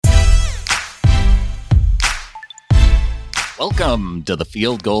Welcome to the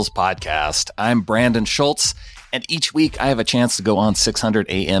Field Gulls Podcast. I'm Brandon Schultz, and each week I have a chance to go on 600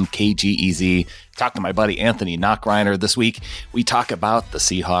 AM KGEZ, talk to my buddy Anthony Nachreiner. This week, we talk about the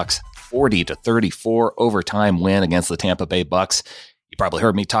Seahawks' 40-34 overtime win against the Tampa Bay Bucks. You probably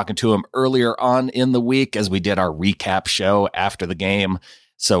heard me talking to him earlier on in the week as we did our recap show after the game.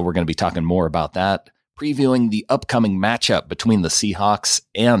 So we're going to be talking more about that, previewing the upcoming matchup between the Seahawks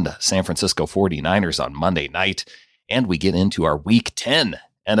and San Francisco 49ers on Monday night. And we get into our Week 10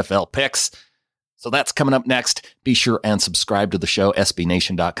 NFL picks. So that's coming up next. Be sure and subscribe to the show,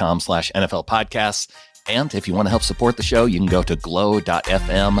 sbnation.com/NFL podcasts. And if you want to help support the show, you can go to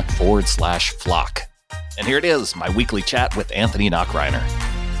glow.fm/flock. And here it is, my weekly chat with Anthony Nachreiner.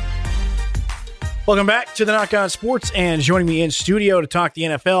 Welcome back to the Knock On Sports, and joining me in studio to talk the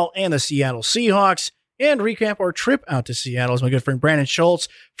NFL and the Seattle Seahawks and recap our trip out to Seattle is my good friend Brandon Schultz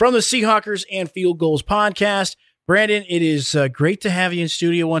from the Seahawkers and Field Gulls podcast. Brandon, it is great to have you in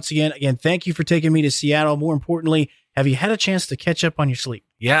studio once again. Again, thank you for taking me to Seattle. More importantly, have you had a chance to catch up on your sleep?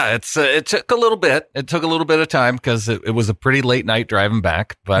 Yeah, it took a little bit. It took a little bit of time because it was a pretty late night driving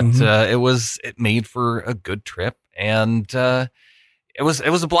back, but it made for a good trip, and it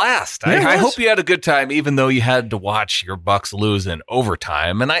was a blast. Yeah, I hope you had a good time, even though you had to watch your Bucks lose in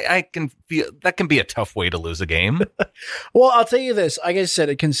overtime, and I can feel that can be a tough way to lose a game. Well, I'll tell you this. Like I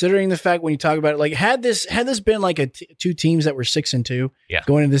said, considering the fact when you talk about it, like had this been like two teams that were 6-2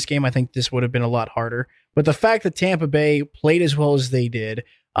 going into this game, I think this would have been a lot harder. But the fact that Tampa Bay played as well as they did,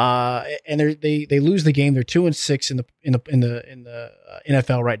 and they lose the game, they're 2-6 in the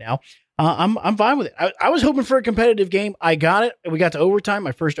NFL right now. I'm fine with it. I was hoping for a competitive game. I got it. We got to overtime,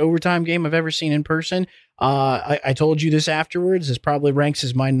 my first overtime game I've ever seen in person. I told you this afterwards. This probably ranks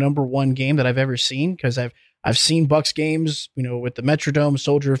as my number one game that I've ever seen because I've seen Bucks games, with the Metrodome,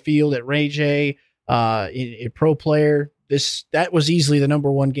 Soldier Field, at Ray J, in Pro Player. That was easily the number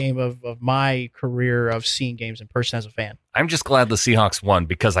one game of my career of seeing games in person as a fan. I'm just glad the Seahawks won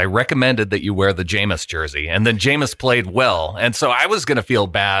because I recommended that you wear the Jameis jersey, and then Jameis played well. And so I was going to feel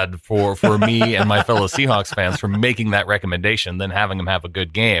bad for me and my fellow Seahawks fans for making that recommendation, then having him have a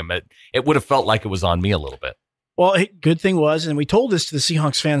good game. It would have felt like it was on me a little bit. Well, good thing was, and we told this to the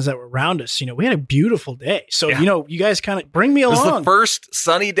Seahawks fans that were around us, we had a beautiful day. So, you guys kind of bring me along. This is the first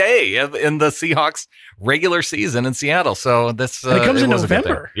sunny day in the Seahawks regular season in Seattle. So this and it comes in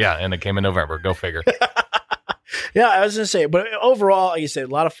November. Yeah, and it came in November. Go figure. Yeah, I was going to say, but overall, like you said, a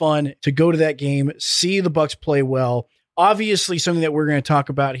lot of fun to go to that game, see the Bucks play well. Obviously, something that we're going to talk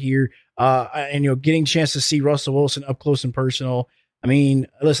about here, and getting a chance to see Russell Wilson up close and personal. I mean,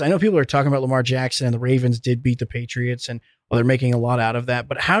 listen, I know people are talking about Lamar Jackson and the Ravens did beat the Patriots and they're making a lot out of that.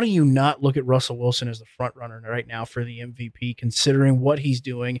 But how do you not look at Russell Wilson as the front runner right now for the MVP, considering what he's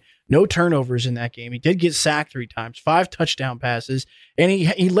doing? No turnovers in that game. He did get sacked 3 times, 5 touchdown passes, and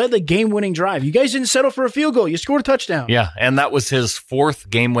he led the game-winning drive. You guys didn't settle for a field goal. You scored a touchdown. Yeah, and that was his 4th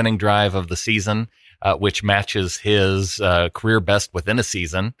game-winning drive of the season, which matches his career best within a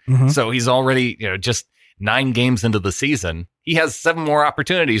season. Mm-hmm. So he's already, just 9 games into the season. He has 7 more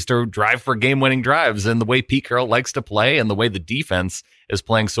opportunities to drive for game-winning drives. And the way Pete Carroll likes to play and the way the defense is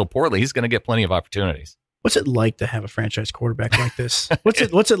playing so poorly, he's going to get plenty of opportunities. What's it like to have a franchise quarterback like this? What's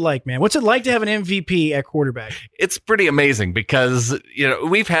it like, man? What's it like to have an MVP at quarterback? It's pretty amazing because,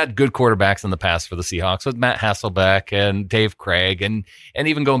 we've had good quarterbacks in the past for the Seahawks with Matt Hasselbeck and Dave Craig and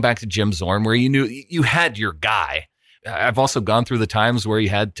even going back to Jim Zorn, where you knew you had your guy. I've also gone through the times where you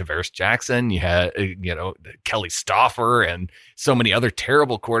had Tavares Jackson, you had, Kelly Stauffer and so many other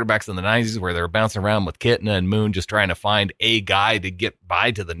terrible quarterbacks in the 90s where they were bouncing around with Kitna and Moon just trying to find a guy to get by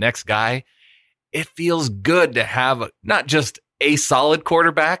to the next guy. It feels good to have not just a solid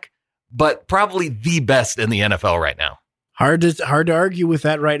quarterback, but probably the best in the NFL right now. Hard to argue with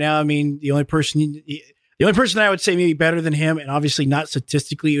that right now. I mean, the only person I would say maybe better than him, and obviously not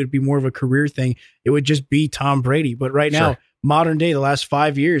statistically, it would be more of a career thing. It would just be Tom Brady. But right now, modern day, the last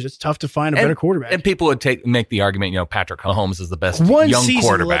 5 years, it's tough to find a better quarterback. And people would make the argument, Patrick Mahomes is the best young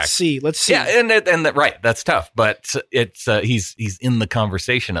quarterback. Let's see. Yeah, and right, that's tough, but it's he's in the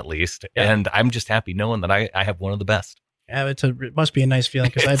conversation at least, and I'm just happy knowing that I have one of the best. Yeah, it must be a nice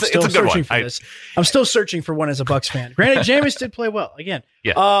feeling because I'm still searching for this. I'm still searching for one as a Bucks fan. Granted, Jameis did play well again.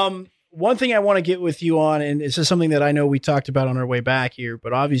 Yeah. One thing I want to get with you on, and this is something that I know we talked about on our way back here,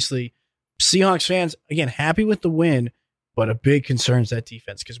 but obviously Seahawks fans, again, happy with the win, but a big concern is that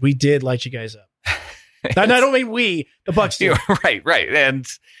defense because we did light you guys up. I don't mean we, the Bucks did. Right. And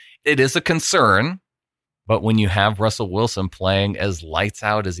it is a concern, but when you have Russell Wilson playing as lights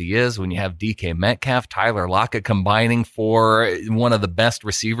out as he is, when you have DK Metcalf, Tyler Lockett combining for one of the best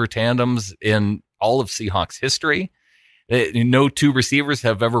receiver tandems in all of Seahawks history, No two receivers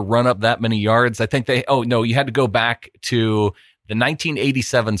have ever run up that many yards. I think you had to go back to the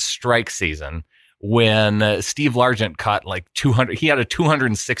 1987 strike season when Steve Largent caught like 200. He had a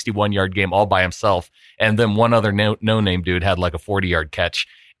 261-yard game all by himself, and then one other no-name dude had like a 40-yard catch.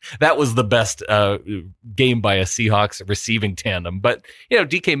 That was the best game by a Seahawks receiving tandem. But,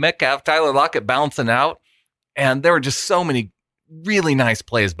 DK Metcalf, Tyler Lockett balancing out, and there were just so many really nice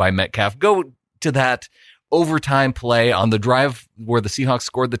plays by Metcalf. Go to that overtime play on the drive where the Seahawks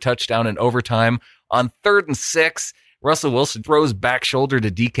scored the touchdown in overtime. On 3rd and 6, Russell Wilson throws back shoulder to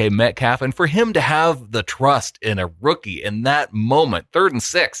DK Metcalf, and for him to have the trust in a rookie in that moment, 3rd and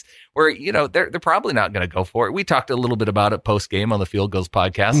 6, where, they're probably not going to go for it. We talked a little bit about it post-game on the Field Goals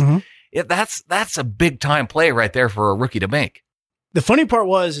podcast. Mm-hmm. That's a big-time play right there for a rookie to make. The funny part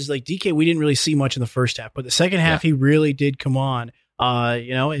is like DK, we didn't really see much in the first half, but the second half, he really did come on.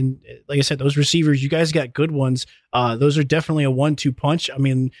 And like I said, those receivers, you guys got good ones. Those are definitely a 1-2 punch. I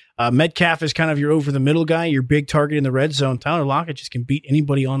mean, Metcalf is kind of your over the middle guy, your big target in the red zone. Tyler Lockett just can beat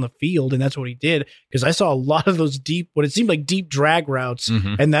anybody on the field, and that's what he did. Because I saw a lot of those what it seemed like deep drag routes,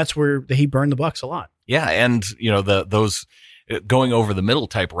 and that's where he burned the Bucs a lot. Yeah, and those going over the middle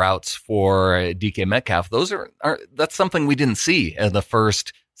type routes for DK Metcalf, those are that's something we didn't see in the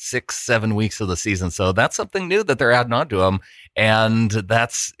first 6-7 weeks of the season. So that's something new that they're adding on to him. And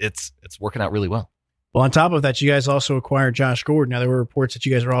it's working out really well. Well, on top of that, you guys also acquired Josh Gordon. Now, there were reports that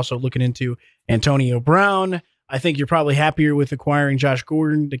you guys are also looking into Antonio Brown. I think you're probably happier with acquiring Josh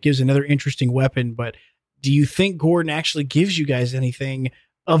Gordon. That gives another interesting weapon. But do you think Gordon actually gives you guys anything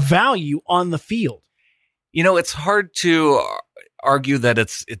of value on the field? It's hard to argue that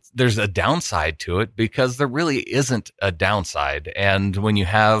there's a downside to it because there really isn't a downside. And when you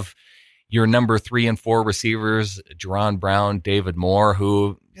have your number 3 and 4 receivers, Jaron Brown, David Moore,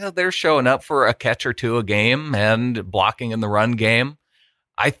 who they're showing up for a catch or two a game and blocking in the run game,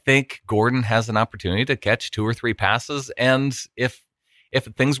 I think Gordon has an opportunity to catch 2 or 3 passes. And if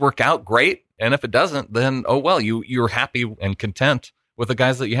things work out, great. And if it doesn't, then, you're happy and content with the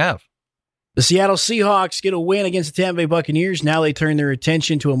guys that you have. The Seattle Seahawks get a win against the Tampa Bay Buccaneers. Now they turn their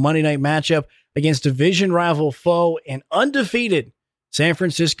attention to a Monday night matchup against division rival foe and undefeated San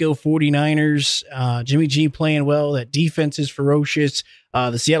Francisco 49ers. Jimmy G playing well. That defense is ferocious.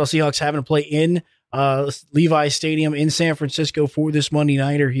 The Seattle Seahawks having to play in Levi Stadium in San Francisco for this Monday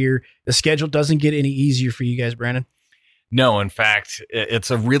nighter here. The schedule doesn't get any easier for you guys, Brandon. No, in fact,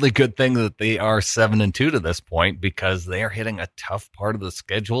 it's a really good thing that they are 7-2 to this point because they are hitting a tough part of the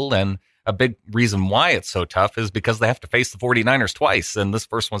schedule. And a big reason why it's so tough is because they have to face the 49ers twice. And this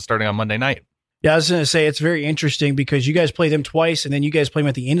first one's starting on Monday night. Yeah, I was going to say it's very interesting because you guys play them twice and then you guys play them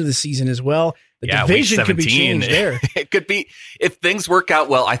at the end of the season as well. The division could be changed there. It could be, if things work out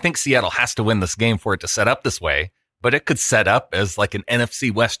well, I think Seattle has to win this game for it to set up this way, but it could set up as like an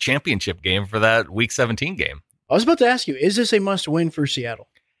NFC West championship game for that Week 17 game. I was about to ask you, is this a must win for Seattle?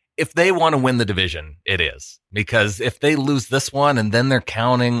 If they want to win the division, it is. Because if they lose this one and then they're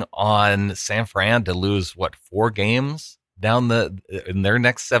counting on San Fran to lose, 4 games in their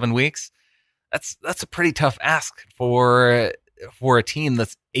next 7 weeks, that's a pretty tough ask for a team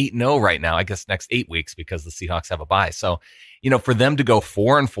that's 8-0 right now. I guess next 8 weeks because the Seahawks have a bye. So, for them to go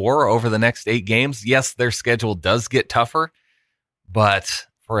 4-4 over the next 8 games, yes, their schedule does get tougher, but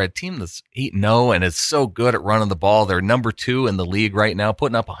for a team that's 8-0 and is so good at running the ball, they're number 2 in the league right now,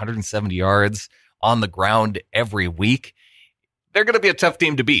 putting up 170 yards on the ground every week. They're going to be a tough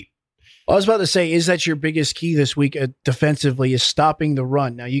team to beat. I was about to say, is that your biggest key this week defensively is stopping the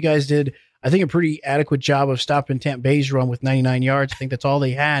run? Now, you guys did, I think, a pretty adequate job of stopping Tampa Bay's run with 99 yards. I think that's all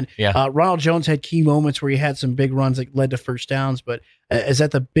they had. Yeah. Ronald Jones had key moments where he had some big runs that led to first downs, but is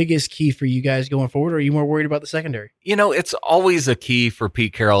that the biggest key for you guys going forward, or are you more worried about the secondary? It's always a key for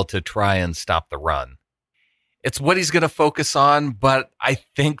Pete Carroll to try and stop the run. It's what he's going to focus on, but I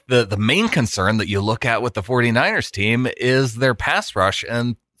think the main concern that you look at with the 49ers team is their pass rush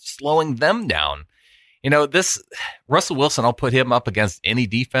and slowing them down. This Russell Wilson, I'll put him up against any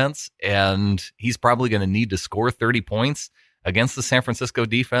defense, and he's probably going to need to score 30 points against the San Francisco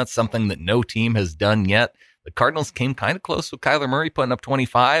defense, something that no team has done yet. The Cardinals came kind of close with Kyler Murray putting up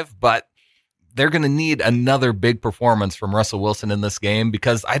 25, but they're going to need another big performance from Russell Wilson in this game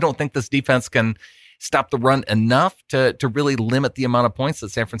because I don't think this defense can stop the run enough to really limit the amount of points that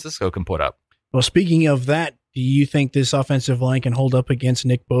San Francisco can put up. Well, speaking of that, do you think this offensive line can hold up against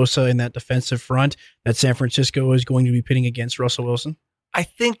Nick Bosa in that defensive front that San Francisco is going to be pitting against Russell Wilson? I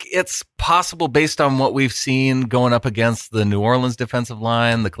think it's possible based on what we've seen going up against the New Orleans defensive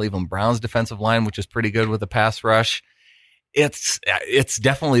line, the Cleveland Browns defensive line, which is pretty good with the pass rush. It's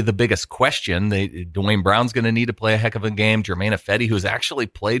definitely the biggest question. Dwayne Brown's going to need to play a heck of a game. Jermaine Ifedi, who's actually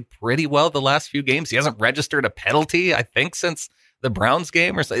played pretty well the last few games. He hasn't registered a penalty, I think, since the Browns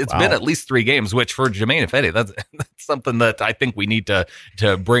game. It's been at least 3 games, which for Jermaine Ifedi, that's something that I think we need to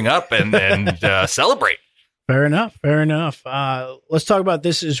bring up and celebrate. Fair enough. Let's talk about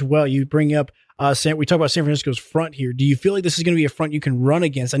this as well. You bring up we talk about San Francisco's front here. Do you feel like this is going to be a front you can run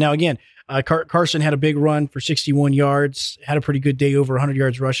against? And now, again, Carson had a big run for 61 yards, had a pretty good day, over 100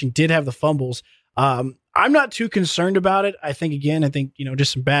 yards rushing, did have the fumbles. I'm not too concerned about it. I think,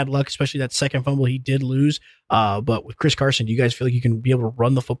 just some bad luck, especially that second fumble he did lose. But with Chris Carson, do you guys feel like you can be able to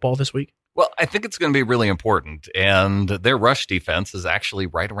run the football this week? Well, I think it's going to be really important. And their rush defense is actually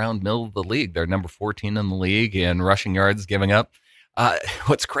right around middle of the league. They're number 14 in the league in rushing yards giving up.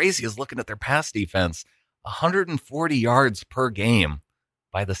 What's crazy is looking at their pass defense, 140 yards per game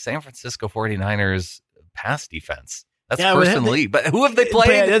by the San Francisco 49ers pass defense. That's first in the league. But who have they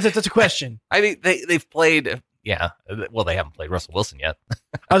played? That's a question. I mean, they've played, well, they haven't played Russell Wilson yet.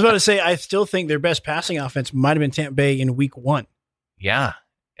 I was about to say, I still think their best passing offense might have been Tampa Bay in week 1. Yeah.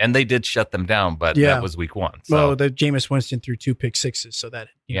 And they did shut them down, but that was week 1. So. Well, the Jameis Winston threw 2 pick sixes, so that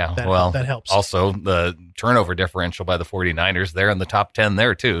that helps. Also, the turnover differential by the 49ers, they're in the top 10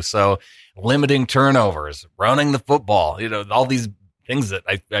 there too. So limiting turnovers, running the football, all these things that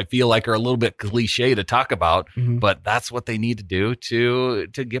I feel like are a little bit cliche to talk about, but that's what they need to do to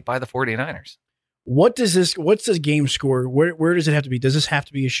get by the 49ers. What's this game score? Where does it have to be? Does this have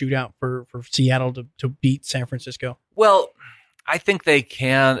to be a shootout for Seattle to beat San Francisco? Well, I think they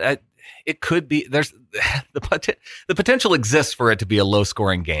can. It could be. There's the potential exists for it to be a low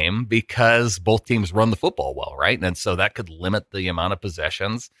scoring game because both teams run the football well, right? And so that could limit the amount of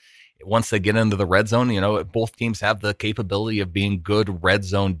possessions. Once they get into the red zone, both teams have the capability of being good red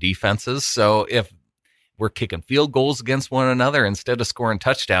zone defenses. So if we're kicking field goals against one another instead of scoring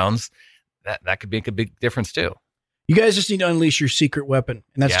touchdowns, that could make a big difference too. You guys just need to unleash your secret weapon,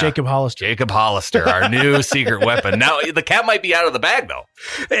 and that's Jacob Hollister. Jacob Hollister, our new secret weapon. Now, the cat might be out of the bag, though.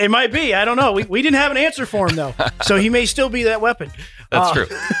 It might be. I don't know. We didn't have an answer for him, though. So he may still be that weapon. That's true.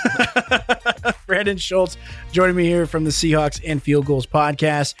 Brandon Schultz joining me here from the Seahawks and Field Goals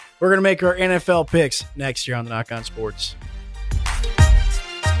podcast. We're going to make our NFL picks next year on the Knock On Sports.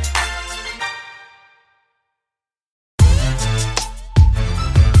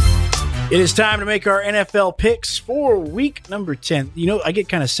 It is time to make our NFL picks for week number 10. I get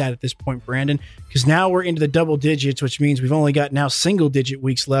kind of sad at this point, Brandon, because now we're into the double digits, which means we've only got now single-digit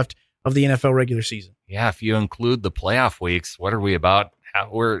weeks left of the NFL regular season. Yeah, if you include the playoff weeks, what are we about?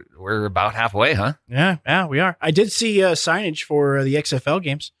 We're about halfway, huh? Yeah, we are. I did see signage for the XFL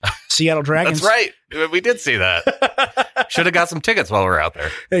games. Seattle Dragons. That's right. We did see that. Should have got some tickets while we were out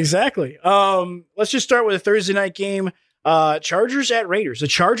there. Exactly. Let's just start with a Thursday night game. Chargers at Raiders. The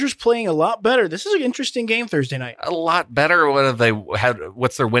Chargers playing a lot better. This is an interesting game Thursday night. A lot better. What have they had?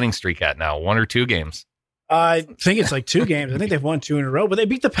 What's their winning streak at now? 1 or 2 games? I think it's like 2 games. I think they've won 2 in a row, but they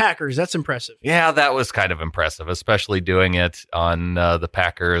beat the Packers. That's impressive. Yeah, that was kind of impressive, especially doing it on the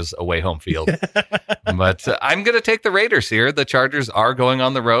Packers away home field. But I'm going to take the Raiders here. The Chargers are going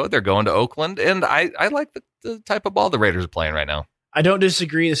on the road. They're going to Oakland, and I like the type of ball the Raiders are playing right now. I don't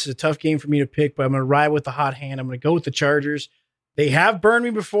disagree. This is a tough game for me to pick, but I'm going to ride with the hot hand. I'm going to go with the Chargers. They have burned me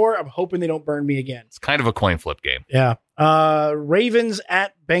before. I'm hoping they don't burn me again. It's kind of a coin flip game. Yeah. Ravens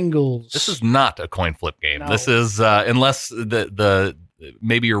at Bengals. This is not a coin flip game. No. This is unless the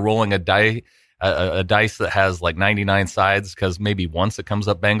maybe you're rolling a dice that has like 99 sides because maybe once it comes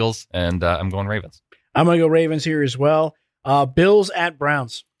up Bengals, and I'm going Ravens. I'm going to go Ravens here as well. Bills at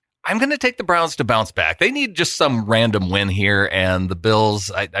Browns. I'm going to take the Browns to bounce back. They need just some random win here, and the Bills,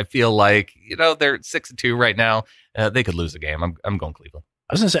 I feel like, they're 6-2 right now. They could lose the game. I'm going Cleveland.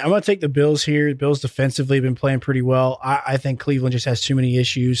 I was going to say, I'm going to take the Bills here. The Bills defensively have been playing pretty well. I think Cleveland just has too many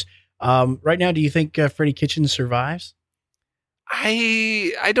issues. Right now, do you think Freddie Kitchens survives?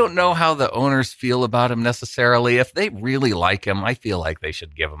 I don't know how the owners feel about him necessarily. If they really like him, I feel like they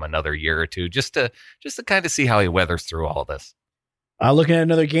should give him another year or two just to kind of see how he weathers through all this. Looking at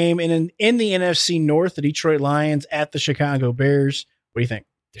another game in the NFC North, the Detroit Lions at the Chicago Bears. What do you think?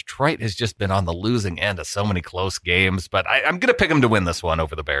 Detroit has just been on the losing end of so many close games, but I'm going to pick them to win this one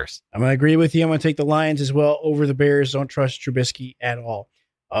over the Bears. I'm going to agree with you. I'm going to take the Lions as well over the Bears. Don't trust Trubisky at all.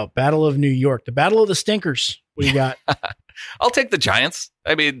 Battle of New York, the Battle of the Stinkers. What do you got? I'll take the Giants.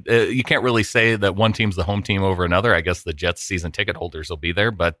 I mean, you can't really say that one team's the home team over another. I guess the Jets season ticket holders will be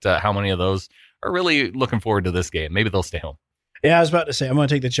there, but how many of those are really looking forward to this game? Maybe they'll stay home. Yeah, I was about to say, I'm going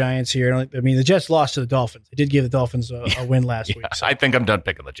to take the Giants here. I mean, the Jets lost to the Dolphins. They did give the Dolphins a win last week. So. I think I'm done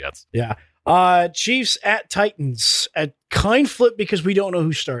picking the Jets. Yeah. Chiefs at Titans. A coin flip because we don't know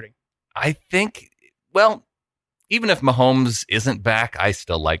who's starting. I think, well, even if Mahomes isn't back, I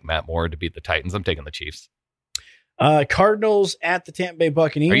still like Matt Moore to beat the Titans. I'm taking the Chiefs. Cardinals at the Tampa Bay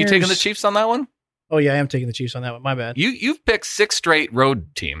Buccaneers. Are you taking the Chiefs on that one? Oh, yeah, I am taking the Chiefs on that one. My bad. You've picked 6 straight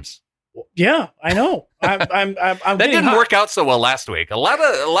road teams. Yeah, I know. I'm that didn't work out so well last week. A lot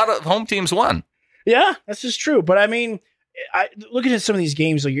of home teams won. Yeah, that's just true. But I mean, looking at some of these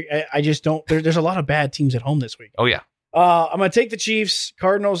games, I just don't. There's a lot of bad teams at home this week. Oh yeah. I'm gonna take the Chiefs.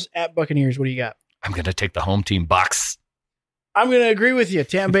 Cardinals at Buccaneers. What do you got? I'm gonna take the home team Bucs. I'm gonna agree with you.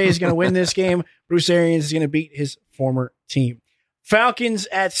 Tampa Bay is gonna win this game. Bruce Arians is gonna beat his former team. Falcons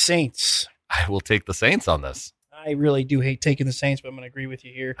at Saints. I will take the Saints on this. I really do hate taking the Saints, but I'm going to agree with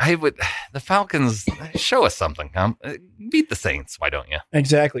you here. The Falcons, show us something. Beat the Saints. Why don't you?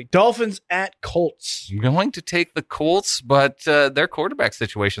 Exactly. Dolphins at Colts. I'm going to take the Colts, but their quarterback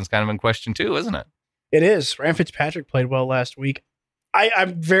situation is kind of in question too, isn't it? It is. Ryan Fitzpatrick played well last week.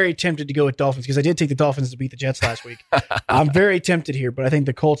 I'm very tempted to go with Dolphins because I did take the Dolphins to beat the Jets last week. I'm very tempted here, but I think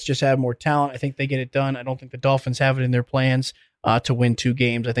the Colts just have more talent. I think they get it done. I don't think the Dolphins have it in their plans to win 2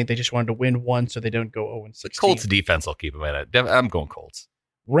 games. I think they just wanted to win 1 so they don't go 0-16. The Colts defense will keep them in it. I'm going Colts.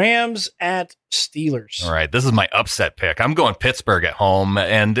 Rams at Steelers. All right, this is my upset pick. I'm going Pittsburgh at home,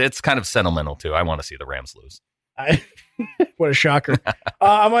 and it's kind of sentimental too. I want to see the Rams lose. What a shocker.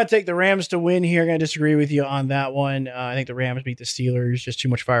 I'm going to take the Rams to win here. I'm going to disagree with you on that one. I think the Rams beat the Steelers. Just too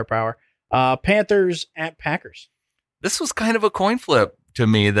much firepower. Panthers at Packers. This was kind of a coin flip to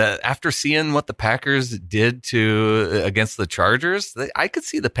me that after seeing what the Packers did against the Chargers, I could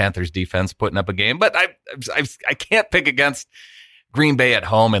see the Panthers defense putting up a game, but I can't pick against Green Bay at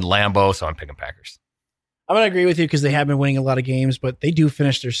home and Lambeau, so I'm picking Packers. I'm going to agree with you because they have been winning a lot of games, but they do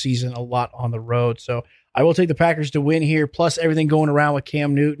finish their season a lot on the road. So I will take the Packers to win here, plus everything going around with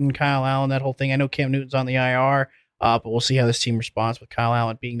Cam Newton, Kyle Allen, that whole thing. I know Cam Newton's on the IR, but we'll see how this team responds with Kyle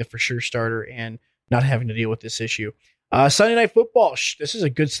Allen being the for sure starter and not having to deal with this issue. Sunday Night Football. This is a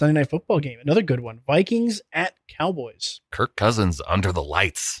good Sunday Night Football game. Another good one. Vikings at Cowboys. Kirk Cousins under the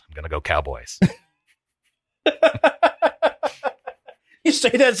lights. I'm going to go Cowboys. You say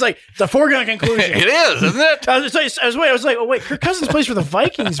that, it's a foregone conclusion. It is, isn't it? I was like, oh, wait, Kirk Cousins plays for the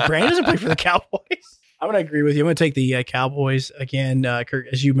Vikings, Brand. He doesn't play for the Cowboys. I'm going to agree with you. I'm going to take the Cowboys. Again, Kirk,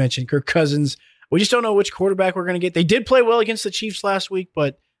 as you mentioned, Kirk Cousins. We just don't know which quarterback we're going to get. They did play well against the Chiefs last week,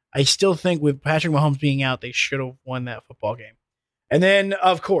 but I still think with Patrick Mahomes being out, they should have won that football game. And then,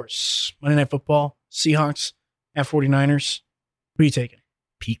 of course, Monday Night Football, Seahawks at 49ers. Who are you taking?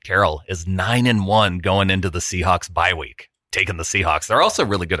 Pete Carroll is 9-1 going into the Seahawks bye week. Taking the Seahawks. They're also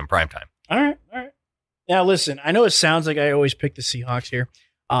really good in primetime. All right. Now, listen, I know it sounds like I always pick the Seahawks here,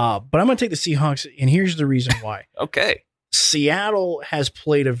 but I'm going to take the Seahawks, and here's the reason why. Okay. Seattle has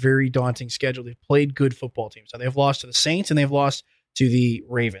played a very daunting schedule. They've played good football teams. So they've lost to the Saints, and they've lost to the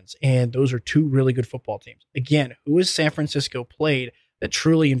Ravens, and those are 2 really good football teams. Again, who has San Francisco played that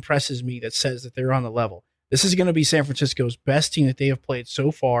truly impresses me, that says that they're on the level? This is going to be San Francisco's best team that they have played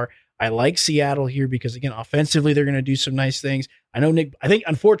so far. I like Seattle here because, again, offensively, they're going to do some nice things. I think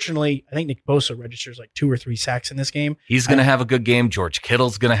Nick Bosa registers like 2 or 3 sacks in this game. He's going to have a good game. George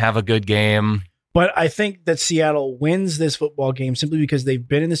Kittle's going to have a good game. But I think that Seattle wins this football game simply because they've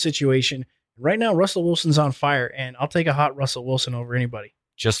been in the situation. Right now, Russell Wilson's on fire, and I'll take a hot Russell Wilson over anybody.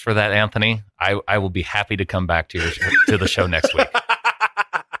 Just for that, Anthony, I will be happy to come back to the show next week.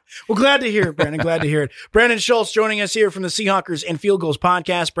 Well, glad to hear it, Brandon. Glad to hear it. Brandon Schultz joining us here from the Seahawkers and Field Goals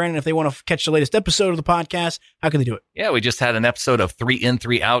podcast. Brandon, if they want to catch the latest episode of the podcast, how can they do it? Yeah, we just had an episode of 3 In,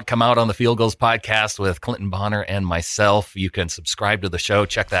 3 Out come out on the Field Goals podcast with Clinton Bonner and myself. You can subscribe to the show.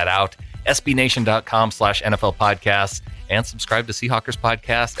 Check that out. SBNation.com/NFL podcasts and subscribe to Seahawkers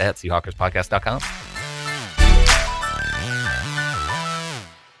podcast at SeahawkersPodcast.com.